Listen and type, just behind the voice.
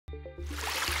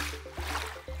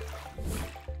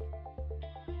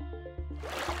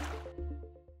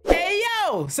Hey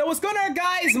yo! So what's going on,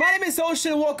 guys? My name is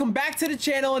Ocean and welcome back to the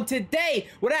channel. And today,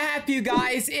 what I have for you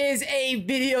guys is a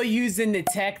video using the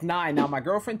TEC-9. Now, my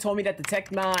girlfriend told me that the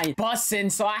TEC-9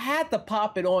 bussin', so I had to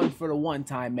pop it on for the one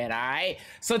time, man, alright?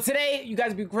 So today, you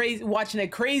guys be crazy watching a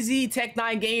crazy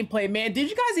TEC-9 gameplay, man. Did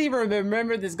you guys even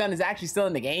remember this gun is actually still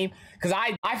in the game? Because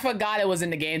I forgot it was in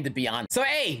the game, to be honest. So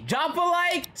hey, drop a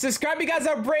like, subscribe if you guys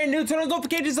are brand new, turn on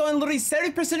notifications on. Literally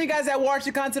 70% of you guys that watch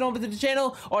the content over to the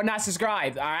channel are not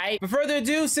subscribed, alright? But further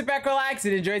ado, sit back, relax,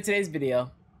 and enjoy today's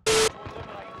video.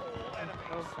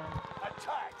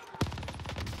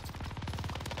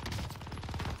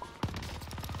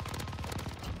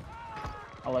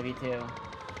 I love you too.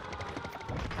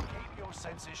 Keep your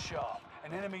senses sharp.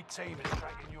 An enemy team is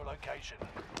tracking your location.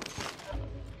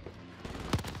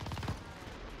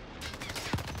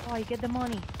 Oh, you get the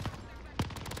money.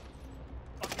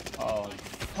 Oh,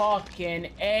 fucking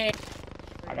A.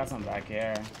 I got some back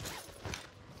here.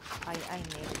 I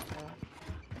need it, bro.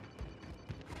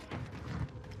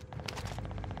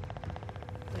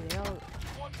 Wait, they all...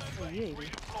 Oh, yeah.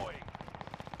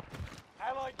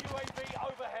 Allied UAV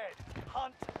overhead.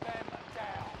 Hunt them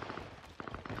down.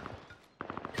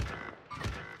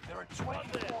 There are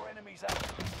 24 enemies out.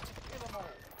 Kill them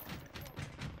all.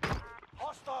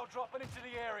 Hostile dropping into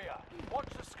the area. Watch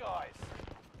the skies.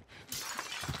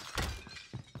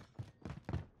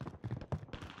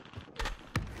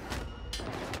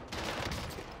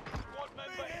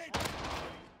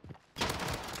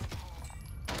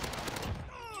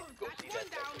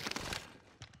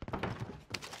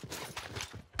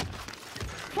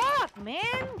 Fuck,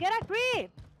 man! Get a grip!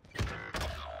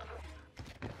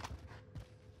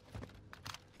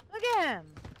 Look at him!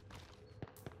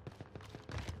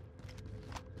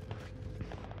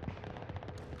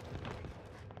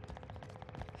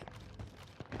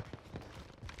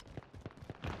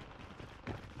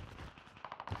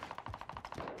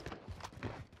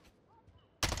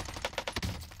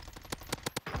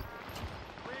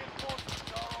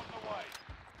 Reinforcements are on the way.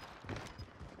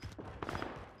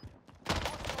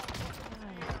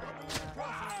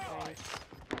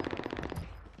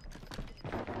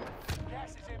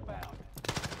 Gas is inbound.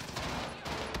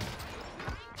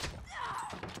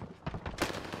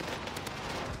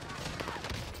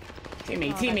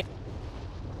 Teammate.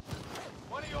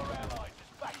 One of your allies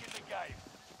is back in the game.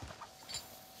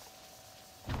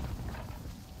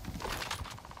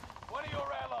 One of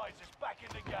your allies is back in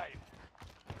the game.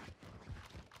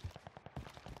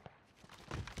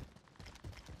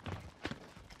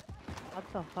 What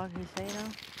the fuck he say now?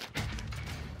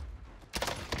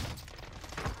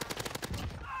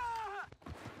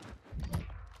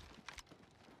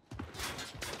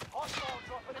 Hostile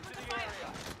dropping into the area.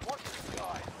 Watch the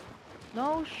skies.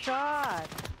 No shot!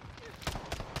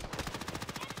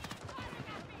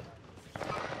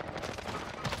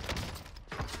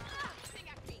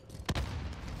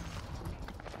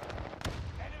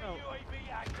 Enemy Oh. UAV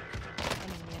active.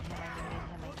 Enemy.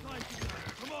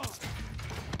 Come on.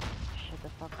 Shut the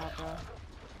fuck up, bro.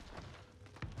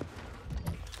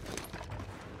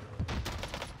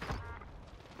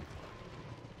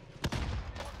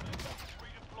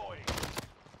 Redeploying.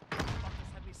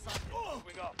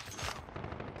 Moving up.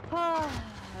 No.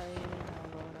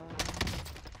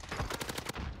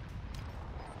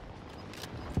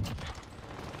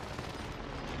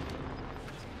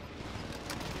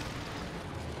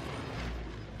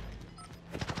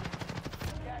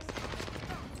 Gas.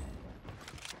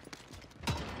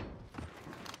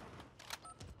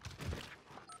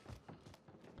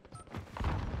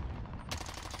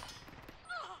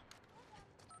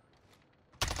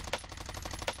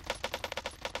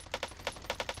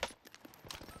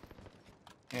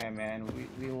 Yeah, man,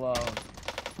 we love.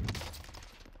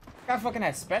 Got fucking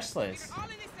that specialist.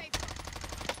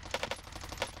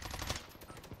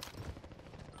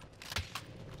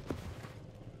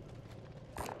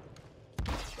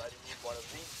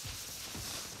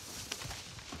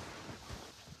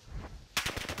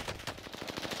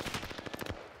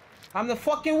 I'm the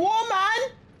fucking woman!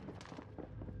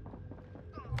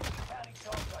 Bounty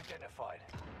target identified.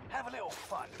 Have a little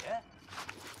fun, yeah?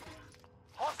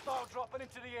 Hostile dropping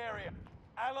into the area.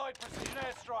 Allied precision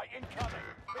airstrike incoming.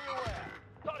 Be aware.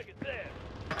 Target there.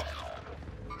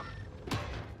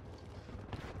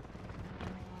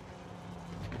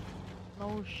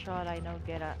 No shot, I don't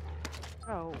get a...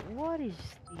 Bro, what is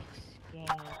this game?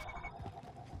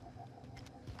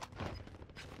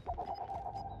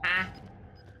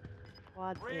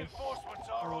 What is Reinforcements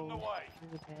are on the way.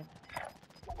 stupid?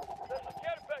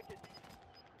 Care package.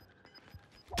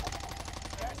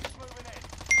 Gas is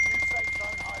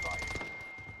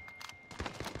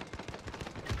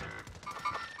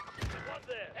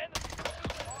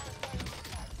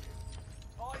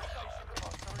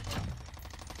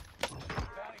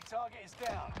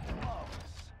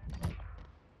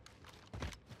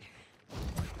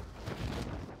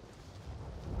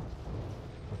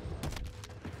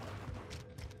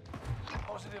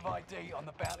Positive ID on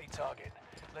the bounty target.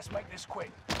 Let's make this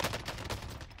quick.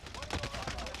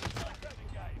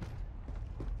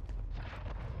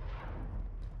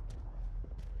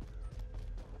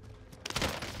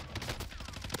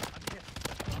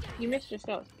 You missed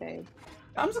yourself, babe.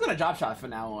 I'm just gonna drop shot from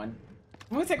now on.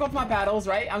 I'm gonna take off my paddles,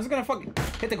 right? I'm just gonna fucking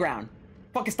hit the ground.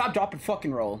 Fucking stop, drop, and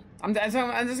fucking roll. That's what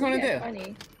I'm just gonna do.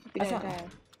 Funny. That's what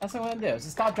I'm gonna do.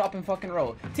 Just stop, drop, and fucking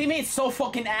roll. Teammate's so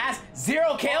fucking ass.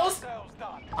 0 kills.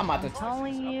 I'm about to.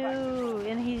 Telling you,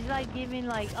 and he's like giving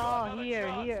like, oh here,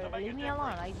 leave me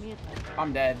alone. I mute him.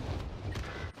 I'm dead.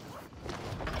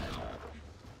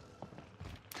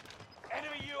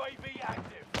 Enemy UAV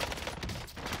active.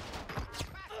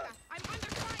 I'm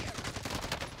under fire.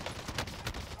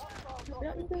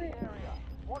 Don't do it.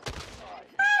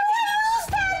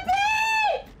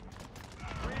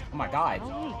 Oh my god. Oh,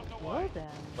 we killed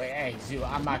them. Wait, hey, Zoo,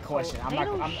 I'm not questioning. They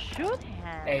don't shoot him.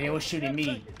 Hey, they were shooting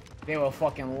me. They were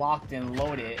fucking locked and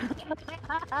loaded.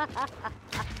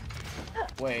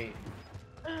 Wait.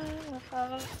 You're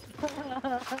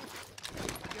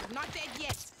not dead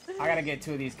yet. I gotta get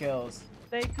 2 of these kills.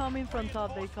 They coming from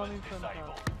top. They coming from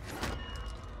top.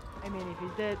 I mean, if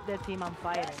he's dead, that team I'm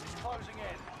fighting. Gas is closing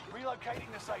in.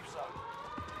 Relocating the safe zone.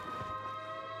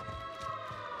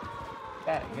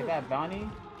 Get that bounty.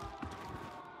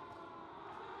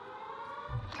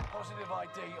 Positive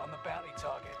ID on the bounty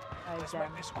target. Let's damn.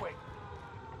 make this quick.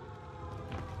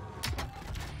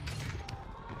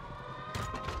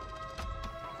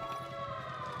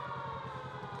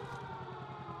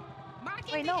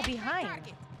 Marking Wait, the no, enemy behind.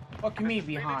 target. What can me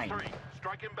behind?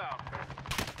 Strike inbound.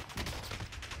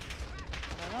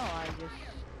 I don't know.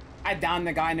 I downed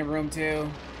the guy in the room too.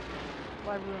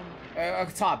 What room?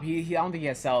 Top. He I don't think he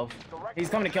has self. He's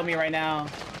coming to kill me right now.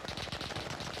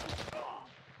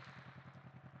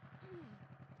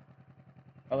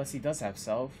 Unless he does have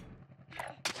self.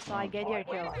 So I get your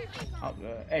kill. Oh,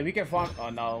 hey, we can farm. Oh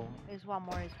no. There's one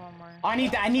more. There's one more. I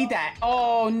need that. I need that.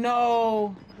 Oh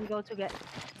no. We go to get.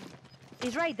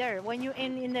 He's right there. When you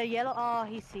in the yellow. Oh,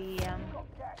 he see him.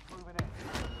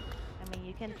 I mean,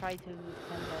 you can try to send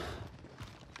it.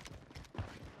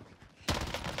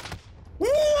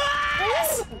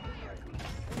 What?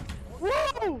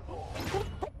 Woo!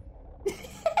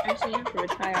 Actually, you have to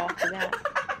retire after that.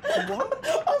 What?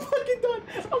 I'm fucking done.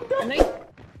 I'm done. I know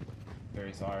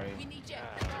Very sorry. We need you.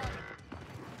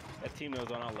 That team that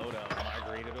was on our loadout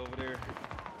migrated over there.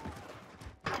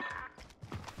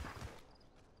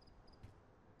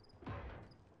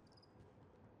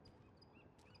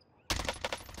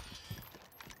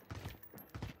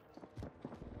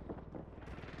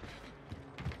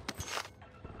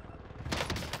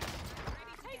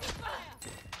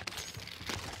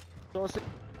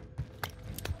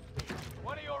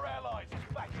 One of your allies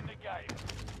is back in the game.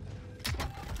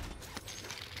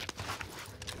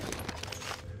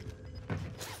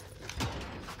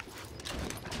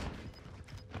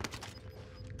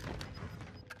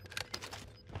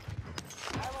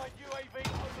 Allied UAV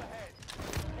overhead.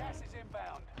 Gas is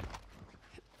inbound.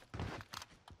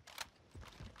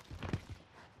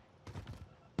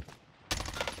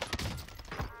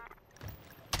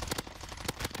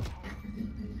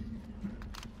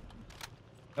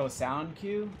 Oh, sound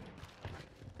cue?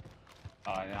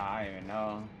 Oh, no, I don't even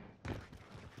know.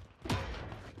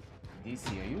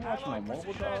 DC, are you watching my Allied mobile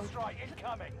precision dog? airstrike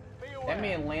incoming. Be aware. That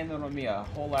man landed on me a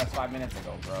whole last 5 minutes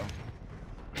ago, bro.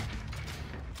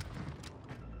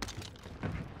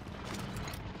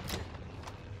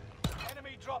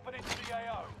 Enemy dropping into the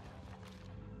AO.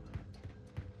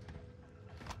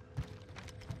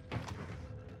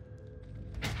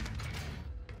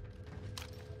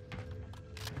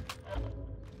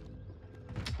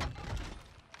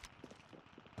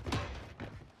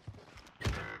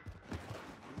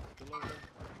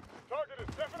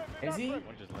 Is he? One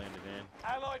just landed in.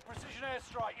 Allied precision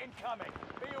airstrike incoming.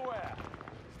 Be aware.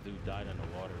 This dude died in the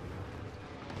water.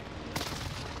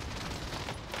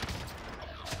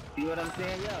 See what I'm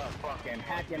saying? Yeah, fucking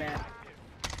hacking at.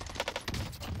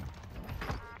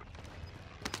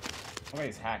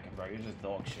 Nobody's hacking, bro. You're just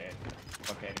dog shit.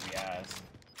 Fuck enemy ass.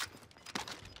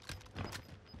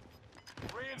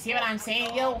 See what I'm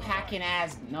saying? Yo, hacking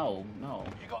ass. No, no.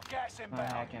 You got gas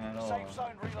inbound. hacking at all. Safe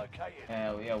zone relocated.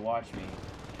 Hell yeah, watch me.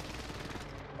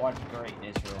 Watch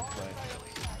greatness real quick.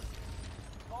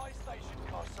 Buy station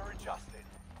costs are adjusted.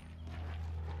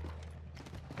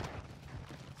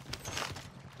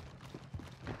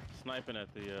 Sniping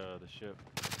at the ship.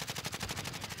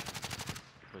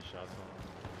 Put shots on him.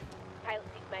 Pilot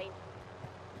TEC-9.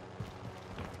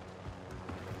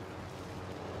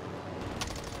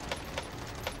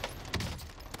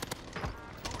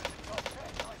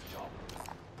 Nice job.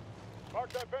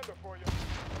 vendor for you.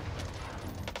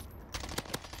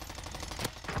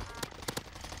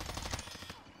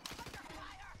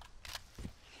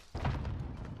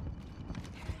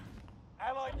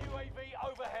 Allied UAV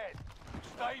overhead.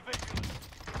 Stay vigilant.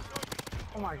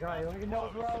 Oh my god, you don't even know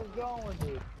where I was going,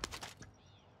 dude.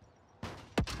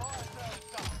 Fire sales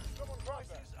done.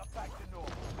 Prices are back to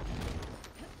normal.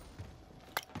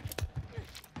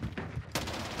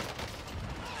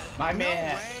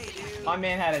 My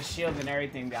man had a shield and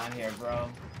everything down here, bro.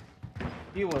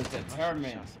 He was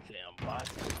determined. Damn bots.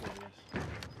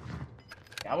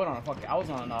 I was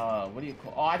on what do you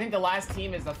call? Oh, I think the last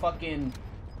team is the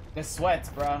Sweats,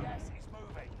 bro. Gas is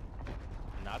moving.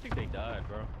 Nah, I think they died,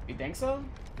 bro. You think so?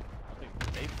 I think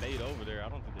they stayed over there. I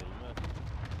don't think they left.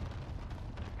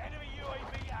 Enemy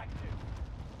UAV active.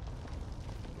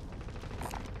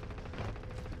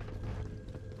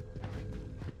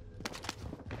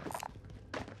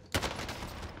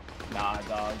 Nah,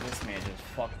 dog. This man just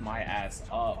fucked my ass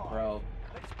up, bro.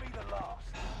 Let's be the last.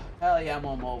 Hell yeah, I'm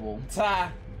on mobile.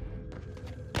 Ta.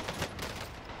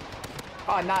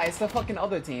 Oh, nah, it's the fucking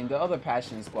other team, the other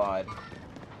Passion Squad.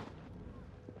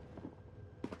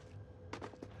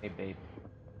 Hey, babe.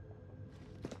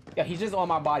 Yeah, he's just on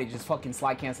my body, just fucking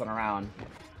slide canceling around.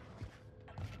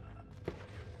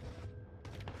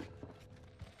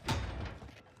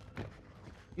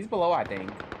 He's below, I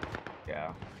think.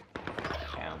 Yeah.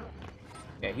 Damn.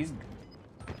 Yeah, he's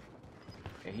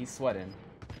sweating.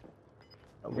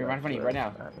 We're right in front of you right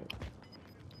now.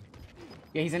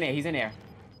 Yeah, he's in there. He's in there.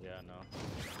 Yeah, I know.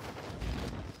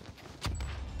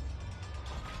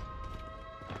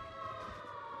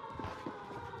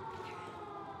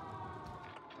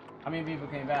 How many people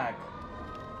came back?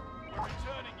 We're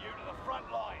returning you to the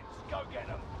front lines. Go get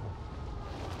them.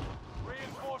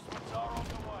 Reinforcements are on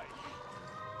the way.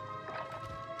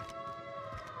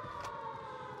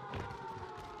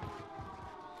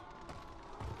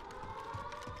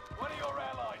 One of your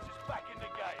allies is back in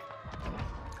the game.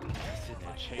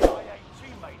 CIA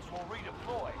teammates will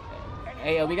redeploy.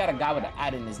 Hey, yo, we got a guy with an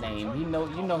ad in his name. You know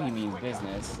he means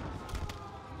business.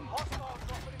 Hostile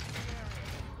dropping into the area.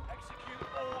 Execute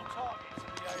all targets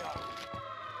in the AO.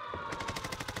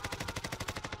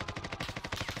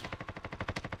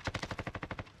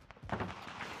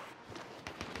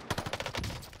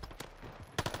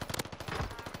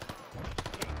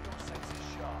 Keep your senses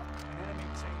sharp. An enemy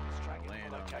team is tracking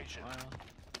the location.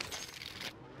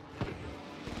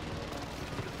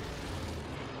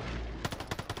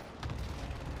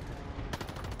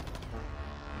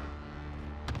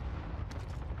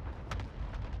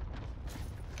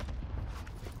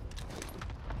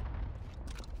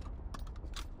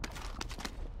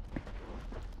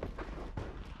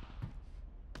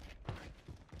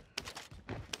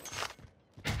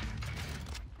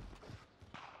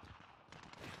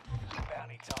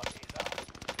 Bounty target is up.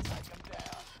 Take them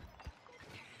down.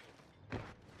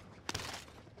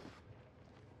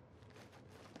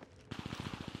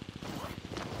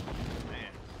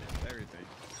 Man, that's everything.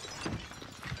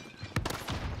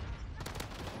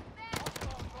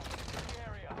 Hostile dropping into the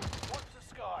area. Watch the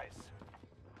skies.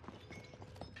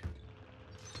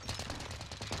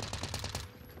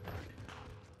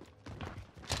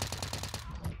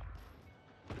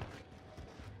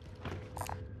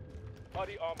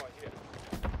 Body armor here.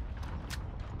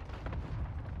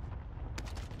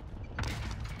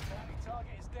 Bounty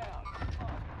target is down.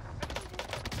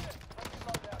 Friendly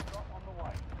loadout drop on the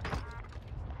way.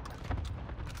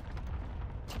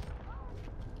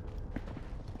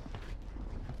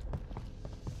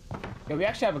 Yo, we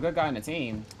actually have a good guy on the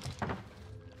team.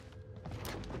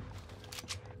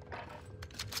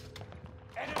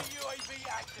 Enemy UAV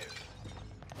active.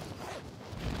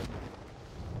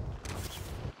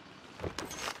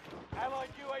 Allied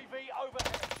UAV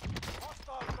overhead.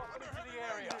 Hostile dropping into the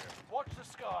area. Watch the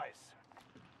skies.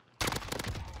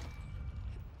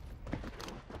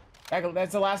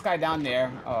 That's the last guy down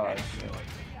there. Oh, Enemy shit.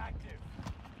 UAV active.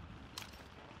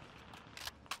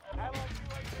 Allied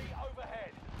UAV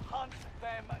overhead. Hunt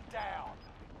them down.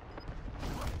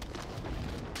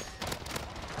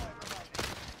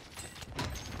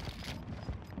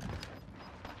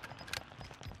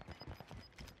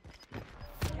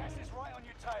 Gas is right on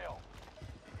your tail.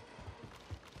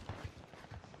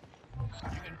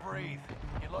 You can breathe.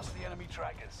 You lost the enemy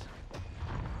trackers.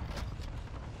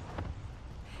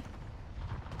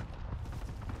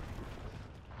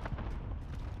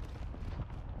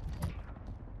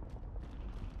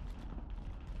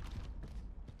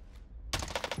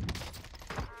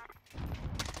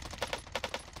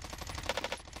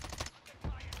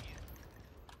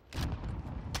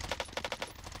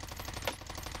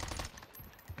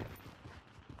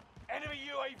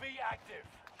 active.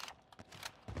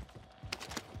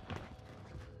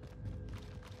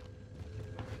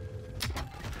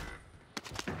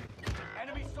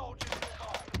 Enemy soldiers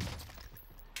nearby.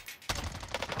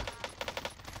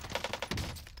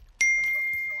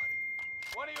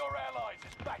 One of your allies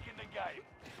is back in the game.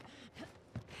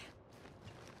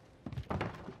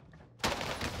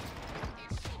 They're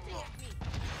shooting at me.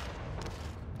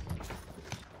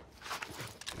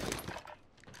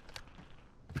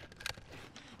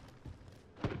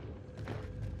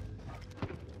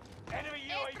 Enemy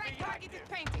Airstrike UAV target is active.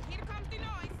 painted. Here comes the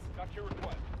noise. Got your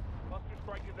request. Cluster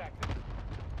strike is active.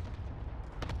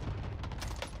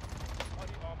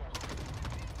 Body armor.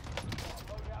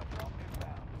 Loadout drop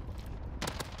inbound.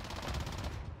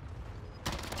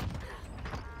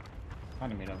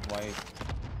 Kind of made a wipe.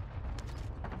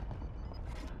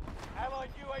 Allied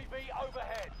UAV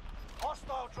overhead.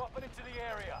 Hostile dropping into the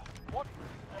area. What?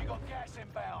 You got gas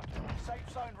inbound. Safe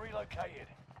zone relocated.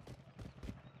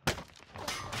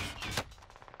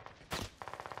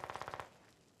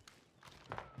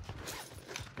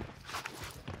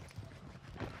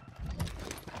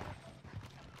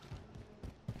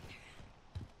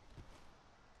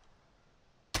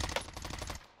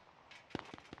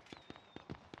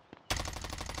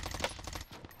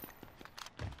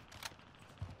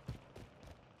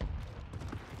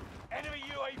 Enemy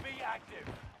UAV active.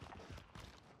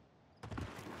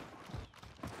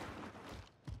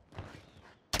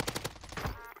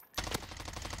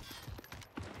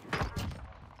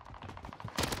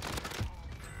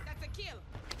 That's a kill.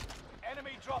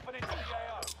 Enemy dropping into the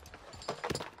AO.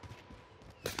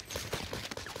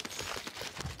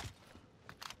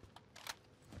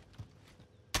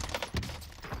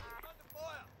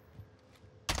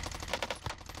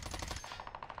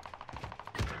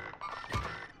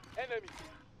 Enemy.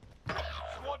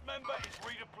 Squad member is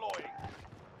redeploying.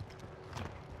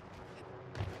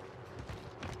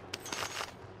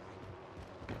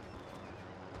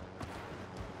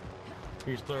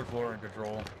 He's third floor in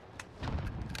control.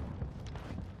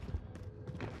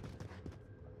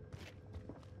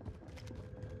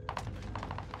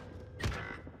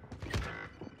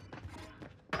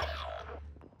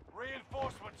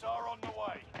 Reinforcements are on the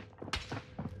way.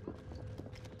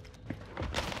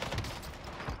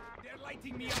 They're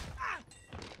lighting me up. Ah!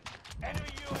 Enemy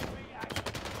UAV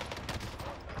active.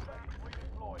 Squad member is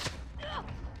redeploying.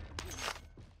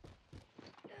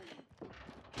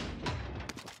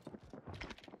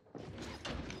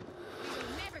 We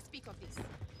will never speak of this.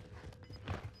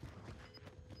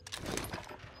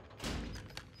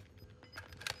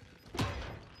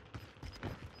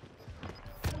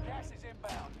 Gas is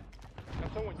inbound. Now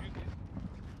someone use it.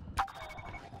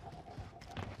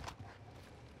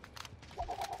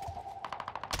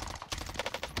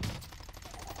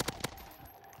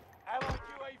 Allied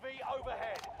UAV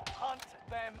overhead. Hunt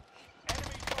them.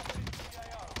 Enemy dropping into the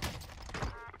AO.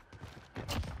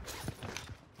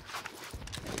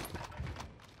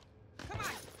 Come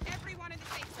on, everyone in the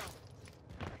safe zone.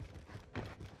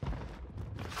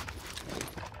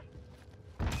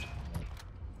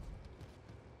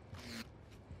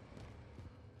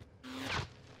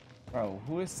 Bro,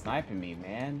 who is sniping me,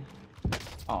 man?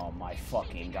 Oh my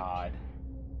fucking god.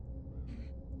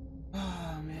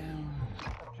 Oh man.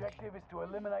 Objective is to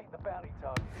eliminate the bounty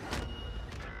target.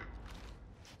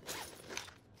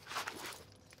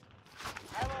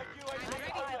 Allied UAV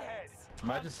ready to overhead.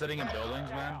 Imagine sitting in buildings,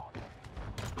 man.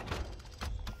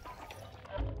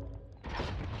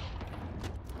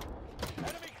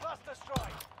 Enemy cluster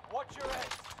strike. Watch your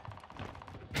heads.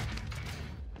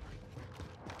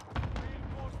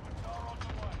 Reinforcements are on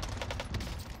the way.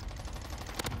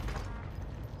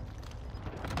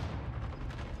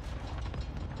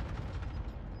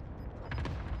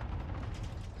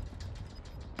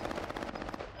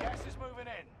 Gas is moving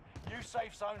in. New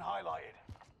safe zone highlighted.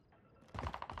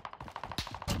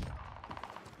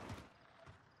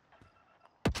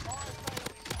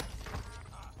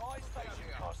 Buy station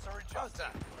costs are adjusted.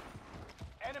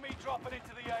 Enemy dropping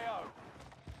into the AO.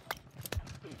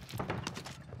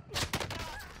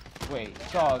 Wait,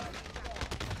 dog.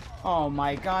 Oh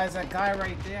my god, is that guy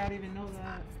right there? I didn't even know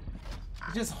that.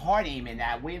 Just hard aiming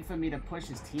that, waiting for me to push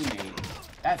his teammate.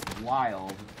 That's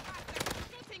wild.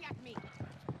 They're shooting at me.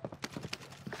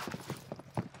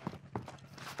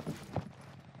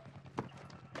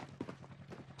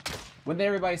 When did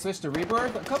everybody switch to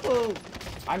Rebirth? A couple,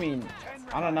 I mean,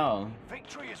 I don't know.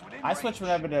 Victory is within I switched reach.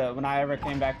 when I ever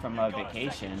came back from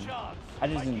vacation. I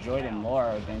just enjoyed it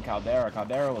more than Caldera.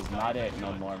 Caldera was not it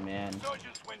no more, man.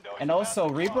 Surgeon's window is And about also,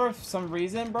 to Rebirth, for some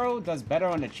reason, bro, does better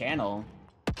on the channel.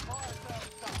 close. Fire sales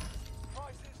done.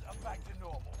 Prices are back to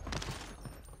normal.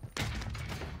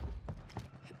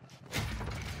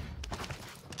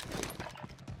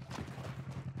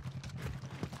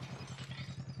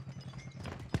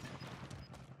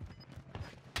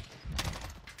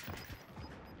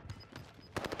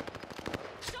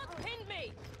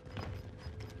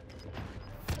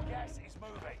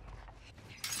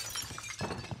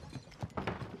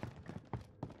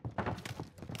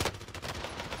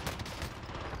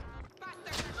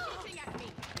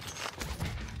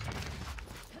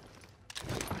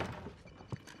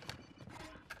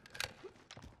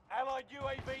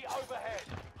 Allied UAV overhead.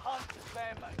 Hunt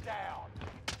them down.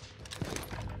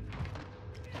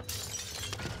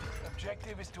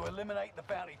 Objective is to eliminate the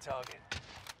bounty target.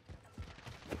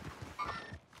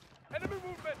 Enemy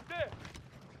movement there.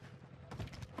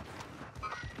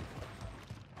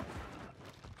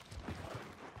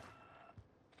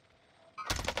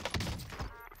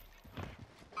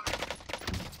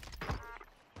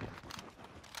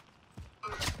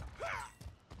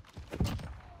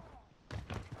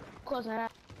 Close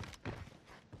that.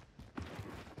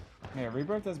 Yeah,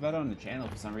 Rebirth does better on the channel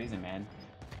for some reason, man.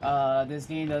 This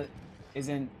game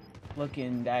isn't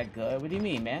looking that good. What do you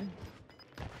mean, man?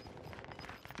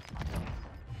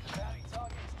 Bounty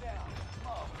target's down.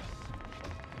 Marvelous.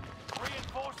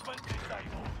 Reinforcement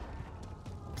disabled.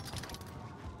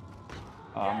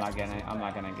 Oh, I'm not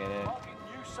gonna get it. Marking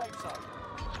new safe zone.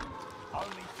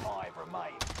 Only 5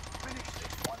 remain. Finish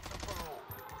this once and for all.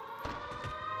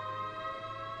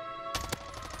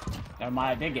 Never mind,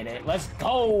 I did get it. Let's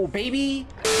go, baby.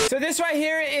 So this right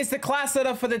here is the class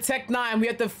setup for the TEC-9. We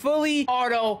have the fully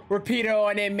auto repeater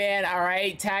on it, man. All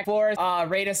right, tac force,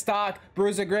 radar stock,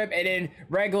 bruiser grip, and then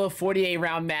regular 48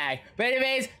 round mag. But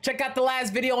anyways, check out the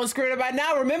last video on screen right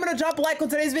now. Remember to drop a like on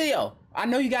today's video. I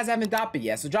know you guys haven't dropped it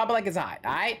yet, so drop it like it's hot.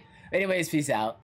 All right. Anyways, peace out.